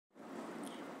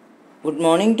Good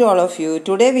morning to all of you.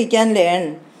 Today we can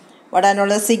learn what are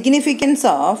the significance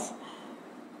of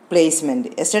placement.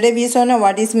 Yesterday we saw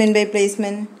what is meant by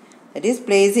placement. That is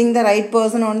placing the right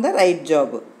person on the right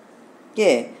job.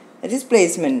 Okay, that is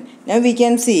placement. Now we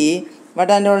can see what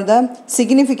are the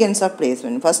significance of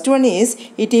placement. First one is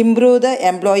it improve the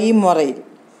employee morale.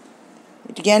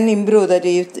 It can improve that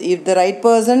if the right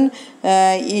person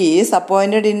is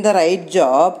appointed in the right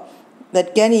job,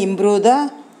 that can improve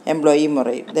the employee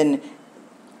morale. Then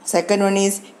second one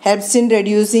is helps in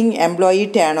reducing employee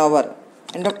turnover.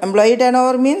 And employee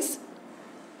turnover means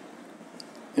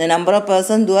the number of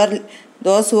persons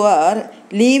those who are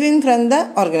leaving from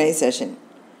the organization.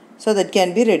 So that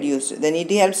can be reduced. Then it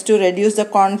helps to reduce the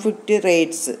conflict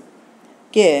rates.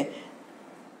 Okay.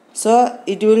 So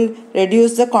it will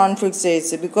reduce the conflict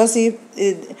rates because if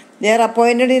they are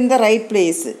appointed in the right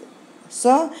place,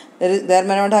 so there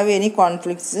may not have any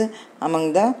conflicts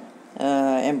among the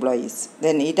employees.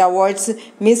 Then it avoids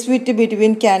misfit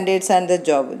between candidates and the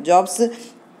jobs.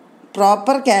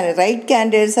 Right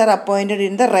candidates are appointed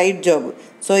in the right job,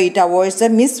 so it avoids the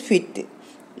misfit.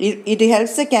 It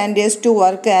helps the candidates to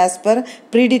work as per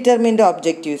predetermined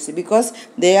objectives because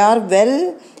they are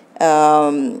well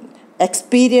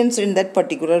experienced in that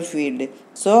particular field.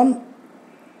 So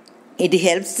it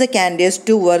helps the candidates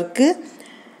to work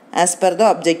as per the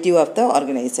objective of the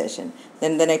organization.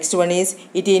 Then the next one is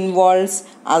it involves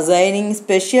assigning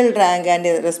special rank and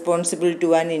responsibility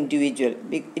to an individual.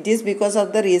 It is because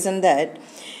of the reason that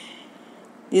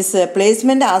this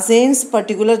placement assigns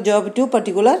particular job to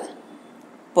particular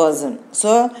person.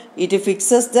 So it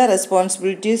fixes the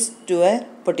responsibilities to a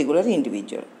particular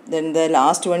individual. Then the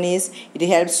last one is it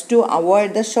helps to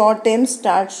avoid the short-term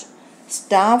staff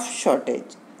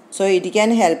shortage. So it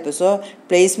can help. So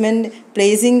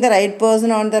placing the right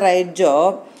person on the right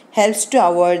job helps to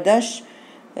avoid the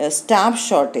staff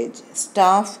shortage.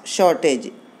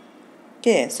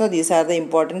 Okay, so these are the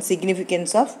important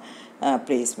significance of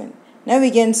placement. Now we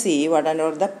can see what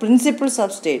are the principles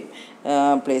of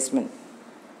placement.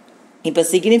 இப்போ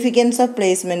significance of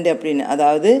placement அப்படின்னு,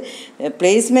 அதாவது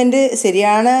placement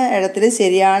சரியான இடத்துல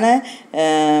சரியான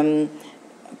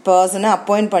பர்சனை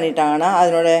appoint பண்ணிட்டாங்கன்னா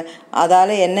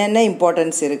அதால் என்னென்ன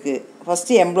இம்பார்ட்டன்ஸ் இருக்குது.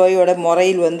 ஃபஸ்ட்டு எம்ப்ளாயியோட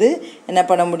முறையில் என்ன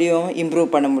பண்ண முடியும், இம்ப்ரூவ்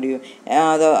பண்ண முடியும்.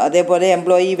 அதே போல்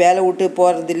எம்ப்ளாயி வேலை விட்டு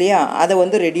போகிறது இல்லையா,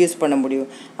 அதை ரெடியூஸ் பண்ண முடியும்.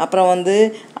 அப்புறம்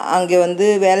அங்கே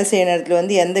வேலை செய்கிற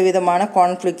இடத்துல எந்த விதமான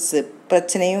கான்ஃப்ளிக்ட்ஸு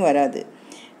பிரச்சனையும் வராது.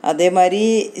 அதே மாதிரி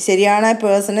சரியான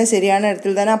பர்சனை சரியான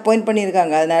இடத்துல தானே அப்பாயிண்ட்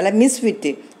பண்ணியிருக்காங்க, அதனால்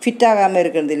ஃபிட் ஆகாமல்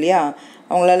இருக்கிறது இல்லையா,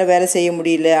 அவங்களால வேலை செய்ய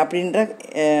முடியல அப்படின்ற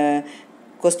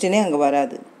கொஸ்டினே அங்கே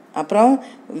வராது. அப்புறம்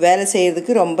வேலை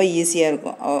செய்கிறதுக்கு ரொம்ப ஈஸியாக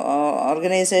இருக்கும்.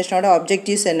 ஆர்கனைசேஷனோட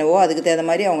ஆப்ஜெக்டிவ்ஸ் என்னவோ அதுக்கு தகுந்த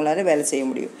மாதிரி அவங்களால வேலை செய்ய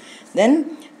முடியும். தென்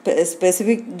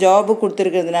ஸ்பெசிஃபிக் ஜாபு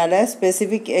கொடுத்துருக்கிறதுனால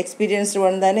ஸ்பெசிஃபிக் எக்ஸ்பீரியன்ஸ்டு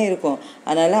ஒன்று தானே இருக்கும்,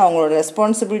 அதனால் அவங்களோட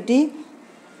ரெஸ்பான்சிபிலிட்டி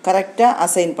கரெக்டாக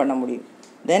அசைன் பண்ண முடியும்.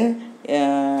 தென்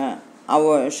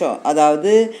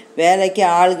அதாவது வேலைக்கு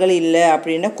ஆள்கள் இல்லை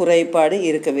அப்படின்னா குறைபாடு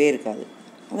இருக்கவே இருக்காது.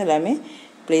 அது எல்லாமே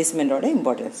பிளேஸ்மெண்ட்டோட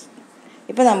இம்பார்ட்டன்ஸ்.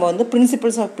 இப்போ நம்ம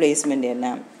பிரின்சிபல்ஸ் ஆஃப் பிளேஸ்மெண்ட் என்ன,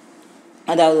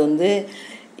 அதாவது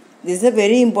this is a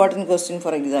very important question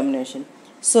for examination.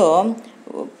 So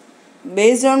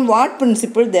based on what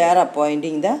principle they are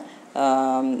appointing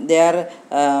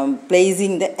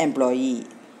placing the employee.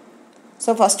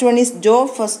 So first one is job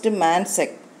first, man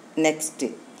next.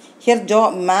 Here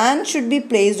man should be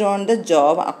placed on the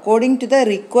job according to the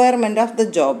requirement of the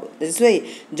job. This way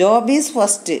job is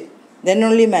first, then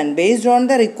only man. Based on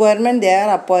the requirement they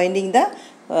are appointing the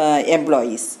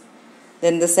employees.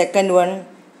 Then the second one,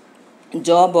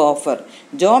 job offer.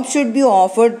 Job should be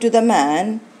offered to the man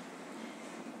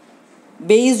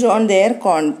based on their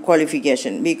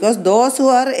qualification, because those who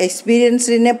are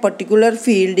experienced in a particular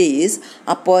field is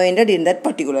appointed in that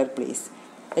particular place.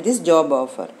 That is job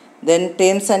offer. Then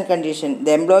terms and conditions.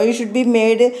 The employee should be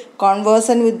made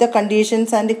conversant with the conditions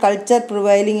and the culture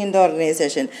prevailing in the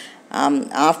organization.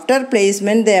 After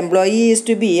placement, the employee is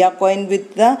to be acquainted with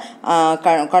the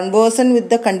conversant with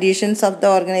the conditions of the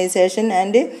organization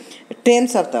and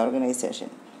terms of the organization.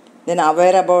 Then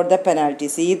aware about the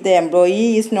penalties. If the employee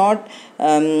is not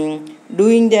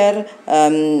doing their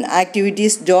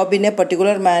activities, job in a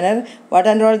particular manner, what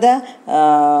are all the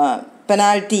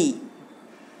penalty,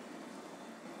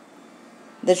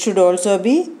 that should also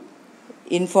be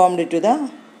informed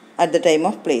at the time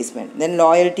of placement. Then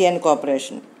loyalty and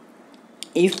cooperation.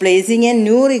 If placing a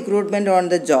new recruitment on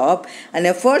the job, an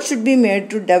effort should be made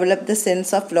to develop the sense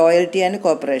of loyalty and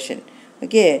cooperation.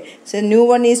 Okay, so new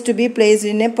one is to be placed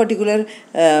in a particular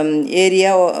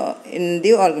area in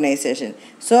the organization.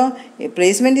 So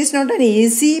placement is not an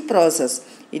easy process.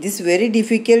 It is very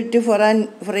difficult for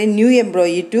a new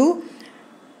employee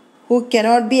who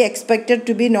cannot be expected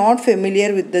to be not familiar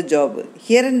with the job.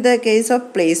 Here in the case of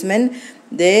placement,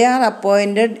 they are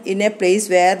appointed in a place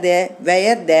where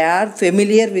they are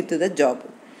familiar with the job.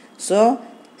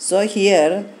 So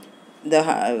here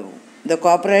the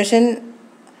cooperation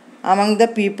among the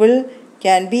people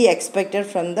can be expected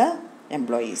from the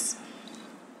employees.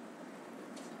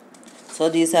 So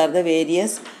these are the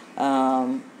various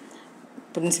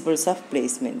principles of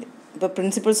placement. இப்போ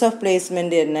principles of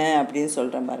placement என்ன அப்படின்னு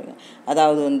சொல்கிறேன் பாருங்கள்.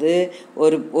 அதாவது வந்து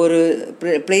ஒரு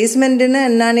பிளேஸ்மெண்ட்டுன்னு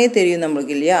என்னன்னே தெரியும்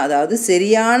நம்மளுக்கு இல்லையா. அதாவது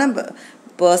சரியான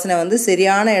பர்சனை வந்து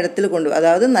சரியான இடத்துல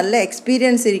அதாவது நல்ல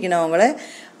எக்ஸ்பீரியன்ஸ் இருக்கிறவங்கள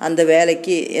அந்த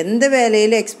வேலைக்கு எந்த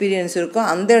வேலையில் எக்ஸ்பீரியன்ஸ் இருக்கோ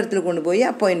அந்த இடத்துல கொண்டு போய்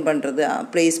அப்பாயிண்ட் பண்ணுறது,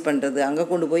 ப்ளேஸ் பண்ணுறது, அங்கே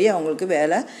கொண்டு போய் அவங்களுக்கு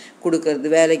வேலை கொடுக்கறது,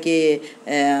 வேலைக்கு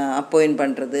அப்பாயிண்ட்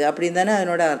பண்ணுறது அப்படின்னு தானே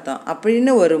அதனோட அர்த்தம்.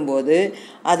 அப்படின்னு வரும்போது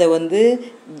அதை வந்து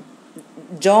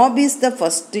job is the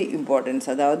first importance.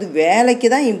 அதாவது வேலைக்கு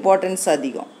தான் இம்பார்ட்டன்ஸ்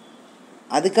அதிகம்,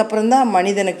 அதுக்கப்புறம் தான்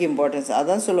மனிதனுக்கு இம்பார்ட்டன்ஸ்.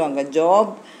 அதான் சொல்லுவாங்க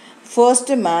ஜாப்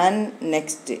ஃபர்ஸ்ட்டு மேன்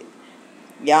நெக்ஸ்ட்டு.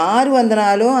 யார்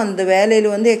வந்தனாலும் அந்த வேலையில்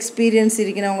வந்து எக்ஸ்பீரியன்ஸ்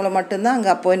இருக்கிறவங்கள மட்டும்தான்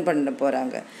அங்கே அப்பாயிண்ட் பண்ண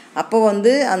போகிறாங்க. அப்போ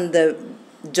வந்து அந்த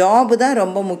ஜாபு தான்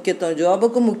ரொம்ப முக்கியத்துவம்,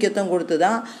 ஜாபுக்கு முக்கியத்துவம் கொடுத்து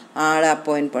தான் ஆளை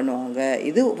அப்பாயிண்ட் பண்ணுவாங்க.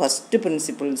 இது ஃபஸ்ட்டு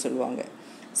பிரின்சிபல்னு சொல்லுவாங்க.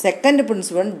 செகண்ட்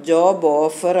பிரின்சிபல் ஜாப்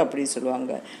ஆஃபர் அப்படின்னு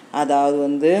சொல்லுவாங்க. அதாவது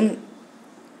வந்து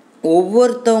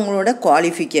ஒவ்வொருத்தவங்களோட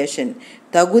குவாலிஃபிகேஷன்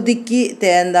தகுதிக்கு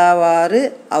தேர்ந்தவாறு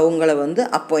அவங்கள வந்து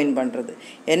அப்பாயிண்ட் பண்ணுறது.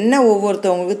 என்ன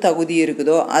ஒவ்வொருத்தவங்களுக்கு தகுதி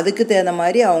இருக்குதோ அதுக்கு தகுந்த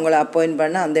மாதிரி அவங்கள அப்பாயிண்ட்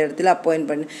பண்ண அந்த இடத்துல அப்பாயிண்ட்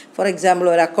பண்ணி, ஃபார்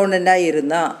எக்ஸாம்பிள் ஒரு அக்கௌண்டண்ட்டாக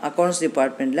இருந்தால் அக்கௌண்ட்ஸ்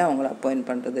டிபார்ட்மெண்ட்டில் அவங்கள அப்பாயிண்ட்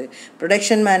பண்ணுறது.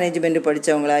 ப்ரொடக்ஷன் மேனேஜ்மெண்ட்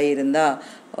படித்தவங்களாக இருந்தால்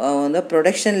வந்து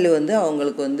ப்ரொடக்ஷனில் வந்து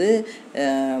அவங்களுக்கு வந்து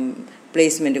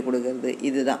பிளேஸ்மெண்ட்டு கொடுக்கறது.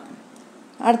 இதுதான்.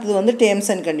 அடுத்தது வந்து டேர்ம்ஸ்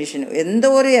அண்ட் கண்டிஷன். எந்த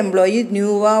ஒரு எம்ப்ளாயி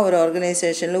நியூவாக ஒரு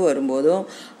ஆர்கனைசேஷனில் வரும்போதும்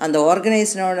அந்த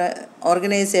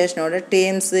ஆர்கனைசேஷனோட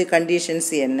டேர்ம்ஸு கண்டிஷன்ஸ்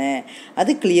என்ன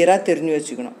அது கிளியராக தெரிஞ்சு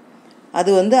வச்சுக்கணும். அது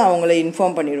வந்து அவங்கள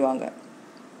இன்ஃபார்ம் பண்ணிடுவாங்க.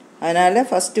 அதனால்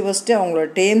ஃபஸ்ட்டு அவங்களோட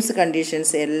டேர்ம்ஸ்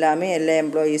கண்டிஷன்ஸ் எல்லாமே எல்லா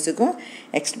எம்ப்ளாயீஸுக்கும்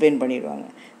எக்ஸ்பிளைன் பண்ணிடுவாங்க.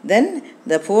 தென்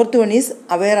the fourth one is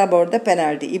aware about the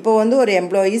penalty. இப்போ வந்து ஒரு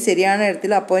எம்ப்ளாயி சரியான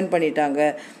இடத்துல அப்பாயிண்ட்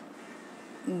பண்ணிட்டாங்க,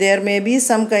 there may be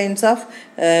some kinds of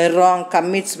wrong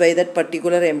commits by that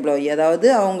particular employee. அதாவது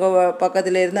அவங்க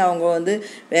பக்கத்தில் இருந்து அவங்க வந்து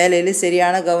வேலையில்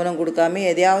சரியான கவனம் கொடுக்காம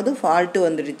எதையாவது ஃபால்ட்டு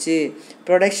வந்துடுச்சு,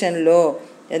 ப்ரொடக்ஷனிலோ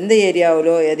எந்த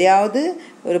ஏரியாவிலோ எதையாவது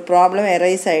ஒரு ப்ராப்ளம்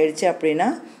எரைஸ் ஆகிடுச்சு அப்படின்னா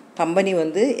கம்பெனி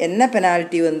வந்து என்ன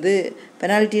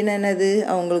பெனால்ட்டின்னா என்னது,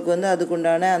 அவங்களுக்கு வந்து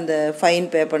அதுக்குண்டான அந்த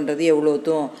ஃபைன் பே பண்ணுறது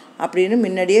எவ்வளோத்தும் அப்படின்னு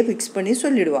முன்னாடியே ஃபிக்ஸ் பண்ணி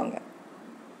சொல்லிடுவாங்க.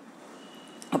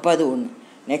 அப்போ அது ஒன்று.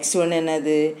 நெக்ஸ்ட் ஒன்று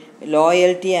என்னது,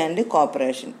 லாயல்ட்டி அண்டு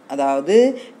கோஆப்ரேஷன். அதாவது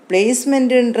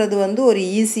பிளேஸ்மெண்ட்டுன்றது வந்து ஒரு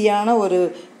ஈஸியான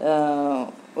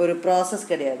ஒரு ப்ராசஸ்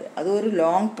கிடையாது, அது ஒரு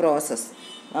லாங் ப்ராசஸ்.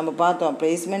 நம்ம பார்த்தோம்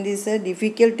placement is a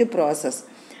difficult process.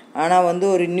 ஆனால் வந்து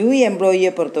ஒரு நியூ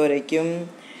எம்ப்ளாயியை பொறுத்த வரைக்கும்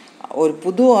ஒரு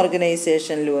புது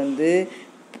ஆர்கனைசேஷனில் வந்து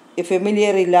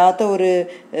ஃபெமிலியர் இல்லாத ஒரு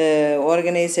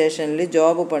ஆர்கனைசேஷனில்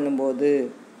ஜாபு பண்ணும்போது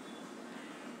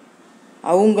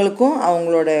அவங்களுக்கும்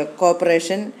அவங்களோட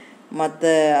கோஆப்ரேஷன் மற்ற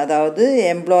அதாவது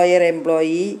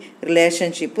எம்ப்ளாயி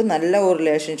ரிலேஷன்ஷிப்பு நல்ல ஒரு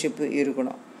ரிலேஷன்ஷிப்பு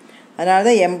இருக்கணும். அதனால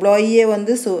தான் எம்ப்ளாயியை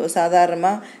வந்து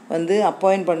சாதாரணமாக வந்து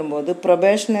அப்பாயிண்ட் பண்ணும்போது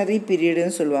ப்ரொபேஷனரி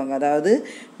பீரியடுன்னு சொல்லுவாங்க. அதாவது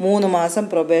 3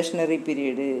 மாதம் ப்ரொபேஷனரி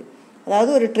பீரியடு,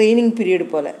 அதாவது ஒரு ட்ரைனிங் பீரியடு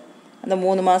போல். அந்த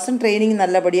 3 மாதம் ட்ரைனிங்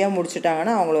நல்லபடியாக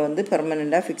முடிச்சுட்டாங்கன்னா அவங்கள வந்து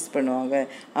பெர்மனெண்ட்டாக ஃபிக்ஸ் பண்ணுவாங்க,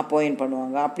 அப்பாயிண்ட்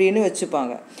பண்ணுவாங்க அப்படின்னு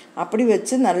வச்சுப்பாங்க. அப்படி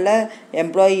வச்சு நல்ல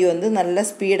எம்ப்ளாயி வந்து நல்ல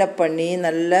ஸ்பீடப் பண்ணி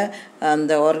நல்ல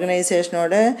அந்த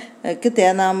ஆர்கனைசேஷனோடக்கு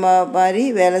தேனாம மாதிரி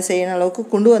வேலை செய்யணும் அளவுக்கு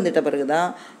கொண்டு வந்துட்ட பிறகு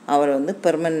தான் அவரை வந்து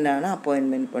பெர்மனெண்ட்டான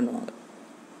அப்பாயின்மெண்ட் பண்ணுவாங்க.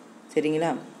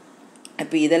 சரிங்களா?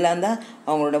 இப்போ இதெல்லாம் தான்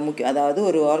அவங்களோட அதாவது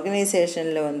ஒரு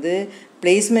ஆர்கனைசேஷனில் வந்து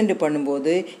பிளேஸ்மெண்ட்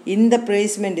பண்ணும்போது இந்த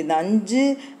 5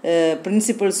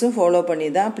 பிரின்சிபல்ஸும் ஃபாலோ பண்ணி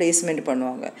தான் பிளேஸ்மெண்ட்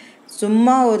பண்ணுவாங்க.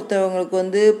 சும்மா ஒருத்தவங்களுக்கு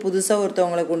வந்து புதுசாக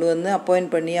ஒருத்தவங்களை கொண்டு வந்து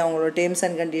அப்பாயிண்ட் பண்ணி அவங்களோட டேர்ம்ஸ்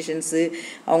அண்ட் கண்டிஷன்ஸு,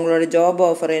 அவங்களோட ஜாப்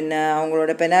ஆஃபர் என்ன,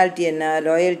 அவங்களோட பெனால்ட்டி என்ன,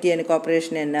 லாயல்ட்டி அண்ட்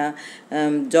கோஆப்ரேஷன் என்ன,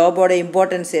 ஜாபோட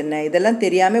இம்பார்ட்டன்ஸ் என்ன, இதெல்லாம்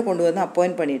தெரியாமல் கொண்டு வந்து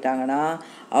அப்பாயிண்ட் பண்ணிட்டாங்கன்னா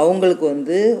அவங்களுக்கு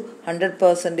வந்து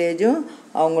 100%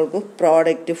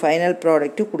 அவங்களுக்கு ஃபைனல்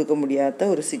ப்ராடக்ட்டு கொடுக்க முடியாத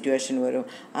ஒரு சிச்சுவேஷன் வரும்.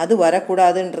 அது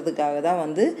வரக்கூடாதுன்றதுக்காக தான்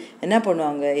வந்து என்ன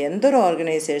பண்ணுவாங்க, எந்த ஒரு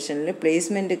ஆர்கனைசேஷன்லையும்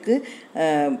பிளேஸ்மெண்ட்டுக்கு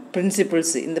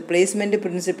இந்த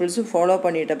பிரின்சிபிள்ஸு ஃபாலோ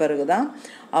பண்ணிட்ட பிறகு தான்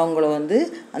அவங்கள வந்து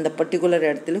அந்த பர்டிகுலர்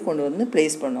இடத்துல கொண்டு வந்து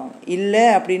ப்ளேஸ் பண்ணுவாங்க. இல்லை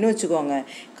அப்படின்னு வச்சுக்கோங்க,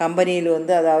 கம்பெனியில்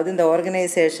வந்து அதாவது இந்த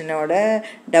ஆர்கனைசேஷனோட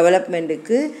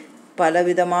டெவலப்மெண்ட்டுக்கு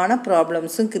பலவிதமான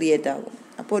ப்ராப்ளம்ஸும் க்ரியேட் ஆகும்.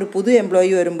 அப்போ ஒரு புது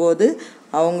எம்ப்ளாயி வரும்போது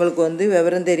அவங்களுக்கு வந்து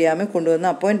விவரம் தெரியாமல் கொண்டு வந்து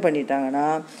அப்பாயிண்ட் பண்ணிட்டாங்கன்னா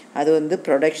அது வந்து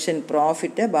ப்ரொடக்ஷன்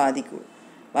ப்ராஃபிட்டை பாதிக்கும்.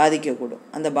 பாதிக்கக்கூடும்.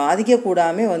 அந்த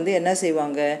பாதிக்கக்கூடாமல் வந்து என்ன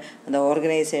செய்வாங்க, அந்த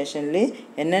ஆர்கனைசேஷன்லேயே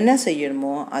என்னென்ன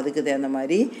செய்யணுமோ அதுக்கு தகுந்த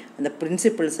மாதிரி அந்த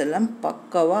பிரின்சிபல்ஸ் எல்லாம்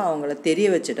பக்காவாக அவங்கள தெரிய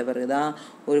வச்சிட்ட பிறகு தான்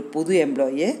ஒரு புது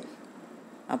எம்ப்ளாயியை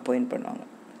அப்பாயிண்ட் பண்ணுவாங்க.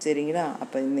 சரிங்களா?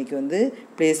 அப்போ இன்றைக்கி வந்து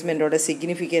பிளேஸ்மெண்ட்டோட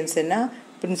சிக்னிஃபிகன்ஸ் என்ன,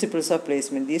 principles of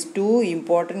placement. These two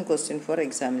important questions for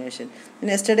examination. And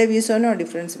yesterday we saw no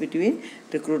difference between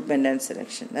recruitment and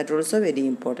selection. That also very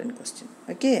important question.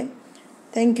 Okay.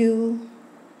 Thank you.